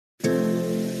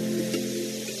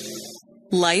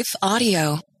Life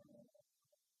Audio.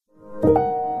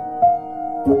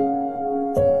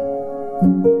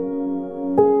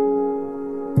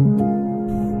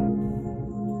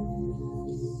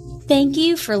 Thank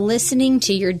you for listening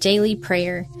to Your Daily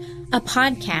Prayer, a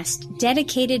podcast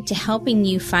dedicated to helping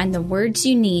you find the words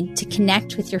you need to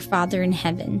connect with your Father in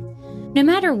heaven. No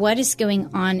matter what is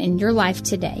going on in your life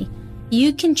today,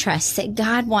 you can trust that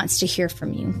God wants to hear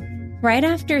from you. Right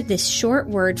after this short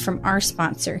word from our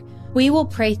sponsor, we will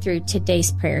pray through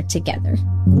today's prayer together.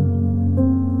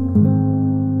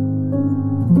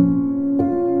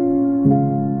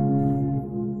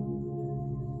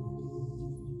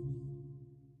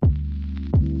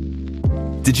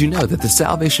 Did you know that the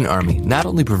Salvation Army not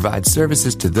only provides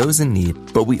services to those in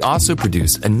need, but we also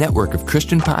produce a network of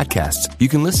Christian podcasts you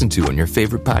can listen to on your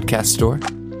favorite podcast store?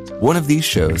 One of these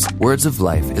shows, Words of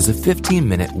Life, is a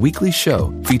 15-minute weekly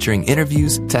show featuring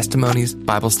interviews, testimonies,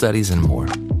 Bible studies, and more.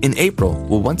 In April,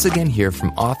 we'll once again hear from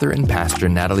author and pastor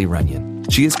Natalie Runyon.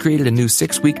 She has created a new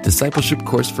 6-week discipleship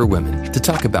course for women to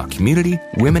talk about community,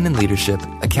 women in leadership,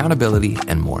 accountability,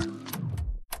 and more.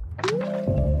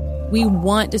 We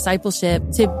want discipleship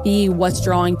to be what's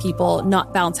drawing people,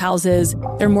 not bounce houses.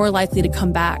 They're more likely to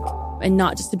come back and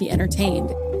not just to be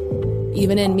entertained.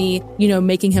 Even in me,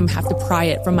 making him have to pry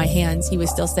it from my hands, he was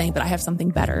still saying, but I have something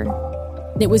better.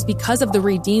 And it was because of the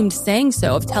redeemed saying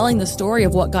so, of telling the story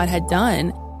of what God had done.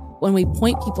 When we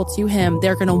point people to him,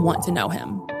 they're going to want to know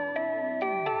him.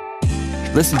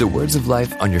 Listen to Words of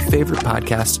Life on your favorite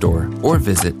podcast store or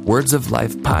visit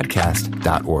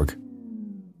wordsoflifepodcast.org.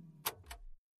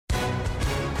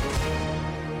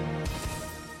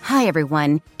 Hi,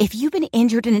 everyone. If you've been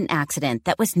injured in an accident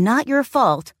that was not your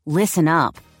fault, listen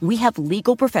up. We have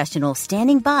legal professionals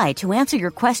standing by to answer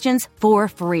your questions for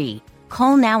free.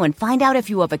 Call now and find out if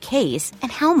you have a case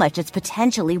and how much it's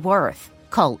potentially worth.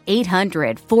 Call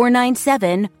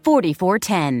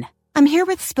 800-497-4410. I'm here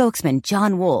with spokesman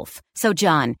John Wolf. So,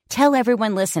 John, tell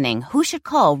everyone listening who should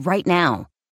call right now.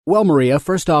 Well, Maria,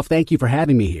 first off, thank you for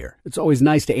having me here. It's always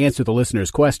nice to answer the listeners'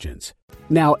 questions.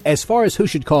 Now, as far as who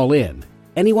should call in,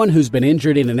 anyone who's been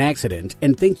injured in an accident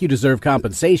and think you deserve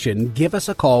compensation, give us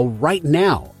a call right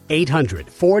now.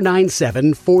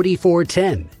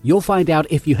 800-497-4410. You'll find out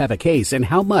if you have a case and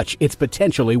how much it's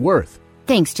potentially worth.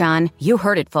 Thanks, John. You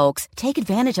heard it, folks. Take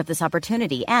advantage of this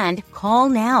opportunity and call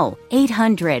now.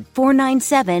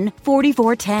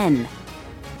 800-497-4410.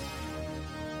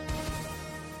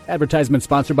 Advertisement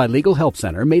sponsored by Legal Help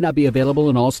Center. May not be available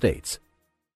in all states.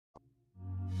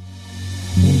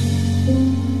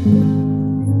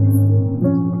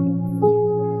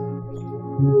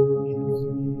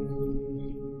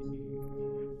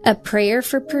 A Prayer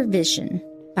for Provision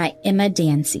by Emma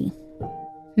Dancy.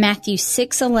 Matthew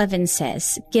 6:11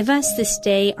 says, "Give us this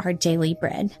day our daily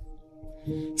bread."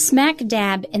 Smack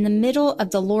dab in the middle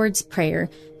of the Lord's Prayer,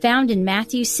 found in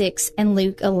Matthew 6 and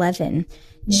Luke 11,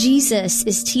 Jesus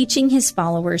is teaching his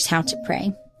followers how to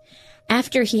pray.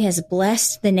 After he has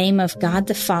blessed the name of God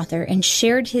the Father and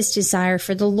shared his desire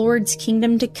for the Lord's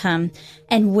kingdom to come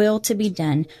and will to be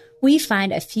done, we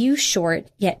find a few short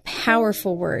yet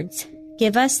powerful words.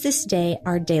 Give us this day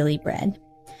our daily bread.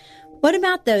 What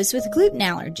about those with gluten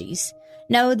allergies?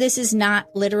 No, this is not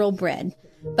literal bread,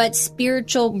 but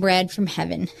spiritual bread from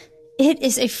heaven. It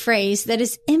is a phrase that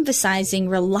is emphasizing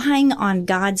relying on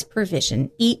God's provision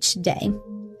each day.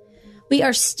 We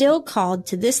are still called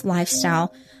to this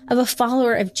lifestyle of a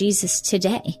follower of Jesus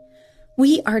today.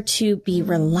 We are to be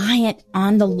reliant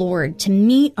on the Lord to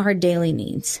meet our daily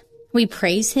needs. We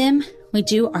praise him. We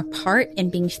do our part in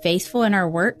being faithful in our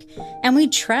work, and we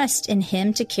trust in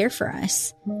him to care for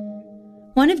us.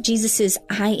 One of Jesus's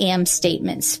I am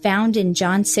statements found in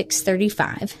John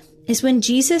 6:35 is when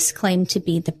Jesus claimed to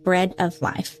be the bread of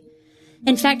life.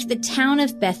 In fact, the town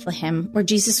of Bethlehem, where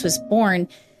Jesus was born,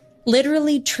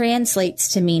 literally translates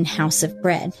to mean house of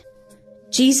bread.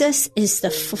 Jesus is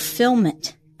the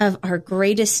fulfillment of our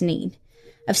greatest need,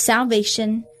 of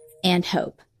salvation and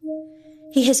hope.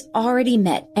 He has already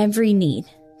met every need.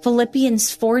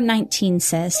 Philippians 4:19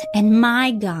 says, "And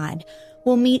my God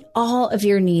will meet all of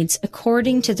your needs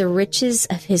according to the riches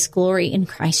of his glory in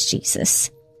Christ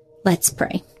Jesus." Let's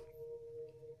pray.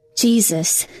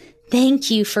 Jesus, thank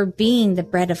you for being the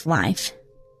bread of life.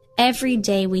 Every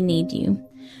day we need you.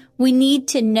 We need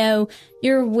to know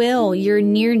your will, your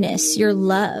nearness, your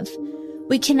love.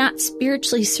 We cannot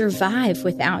spiritually survive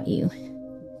without you.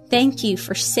 Thank you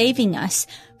for saving us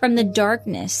from the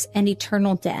darkness and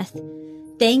eternal death.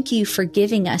 Thank you for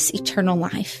giving us eternal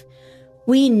life.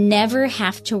 We never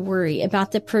have to worry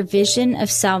about the provision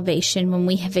of salvation when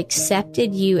we have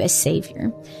accepted you as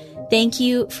Savior. Thank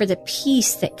you for the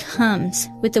peace that comes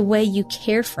with the way you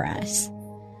care for us.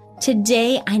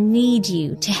 Today, I need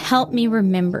you to help me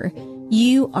remember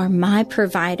you are my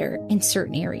provider in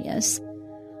certain areas.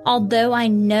 Although I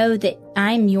know that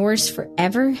I'm yours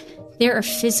forever, there are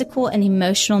physical and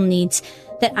emotional needs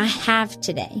that I have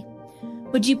today.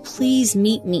 Would you please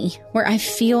meet me where I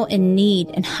feel in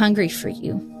need and hungry for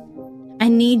you? I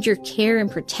need your care and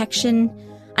protection.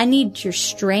 I need your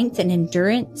strength and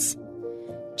endurance.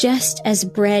 Just as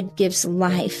bread gives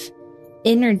life,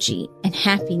 energy, and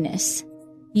happiness,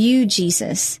 you,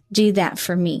 Jesus, do that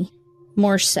for me,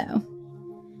 more so.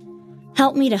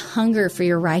 Help me to hunger for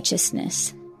your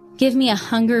righteousness. Give me a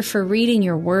hunger for reading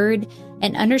your word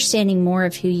and understanding more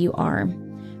of who you are.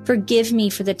 Forgive me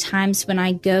for the times when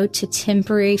I go to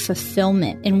temporary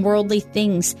fulfillment in worldly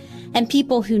things and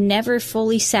people who never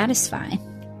fully satisfy.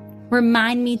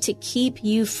 Remind me to keep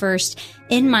you first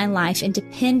in my life and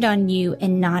depend on you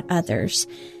and not others.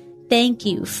 Thank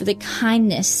you for the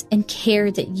kindness and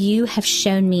care that you have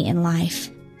shown me in life.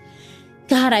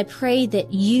 God, I pray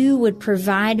that you would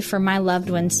provide for my loved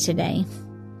ones today.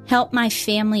 Help my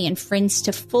family and friends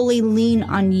to fully lean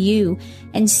on you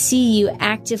and see you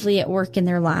actively at work in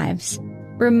their lives.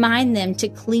 Remind them to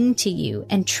cling to you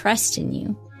and trust in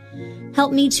you.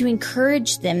 Help me to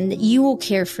encourage them that you will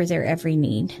care for their every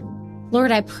need.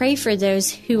 Lord, I pray for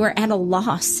those who are at a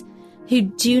loss, who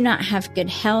do not have good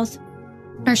health,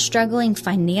 are struggling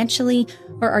financially,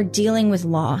 or are dealing with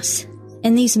loss.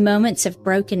 In these moments of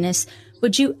brokenness,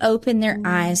 would you open their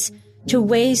eyes to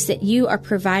ways that you are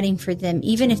providing for them,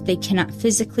 even if they cannot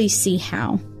physically see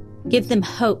how? Give them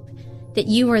hope that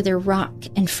you are their rock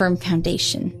and firm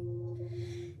foundation.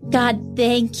 God,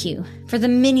 thank you for the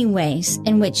many ways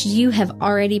in which you have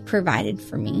already provided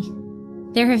for me.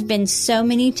 There have been so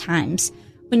many times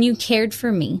when you cared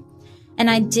for me, and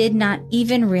I did not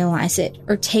even realize it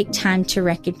or take time to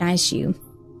recognize you.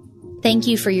 Thank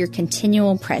you for your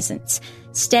continual presence,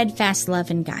 steadfast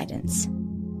love, and guidance.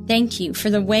 Thank you for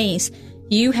the ways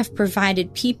you have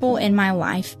provided people in my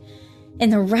life in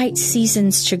the right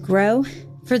seasons to grow,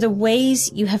 for the ways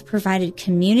you have provided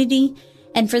community,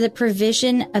 and for the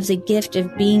provision of the gift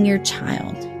of being your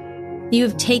child. You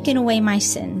have taken away my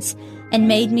sins and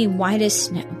made me white as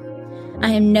snow.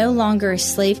 I am no longer a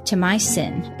slave to my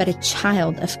sin, but a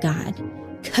child of God,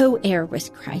 co-heir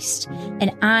with Christ,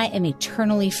 and I am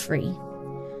eternally free.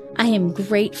 I am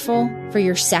grateful for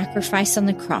your sacrifice on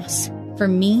the cross for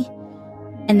me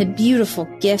and the beautiful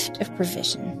gift of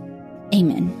provision.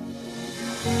 Amen.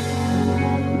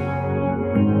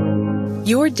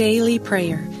 Your Daily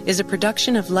Prayer is a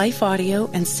production of Life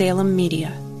Audio and Salem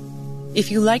Media. If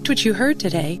you liked what you heard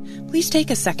today, please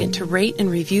take a second to rate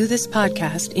and review this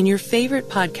podcast in your favorite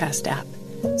podcast app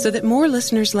so that more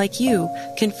listeners like you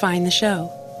can find the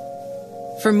show.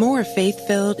 For more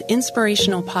faith-filled,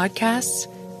 inspirational podcasts,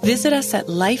 visit us at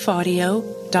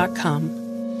lifeaudio.com.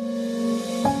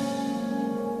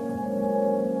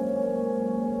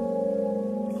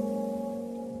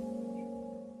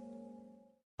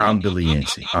 I'm Billy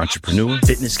Yancey, entrepreneur,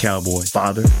 fitness cowboy,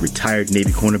 father, retired Navy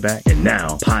cornerback, and now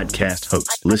podcast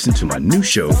host. Listen to my new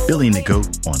show, Billy and the Goat,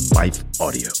 on Life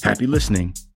Audio. Happy listening.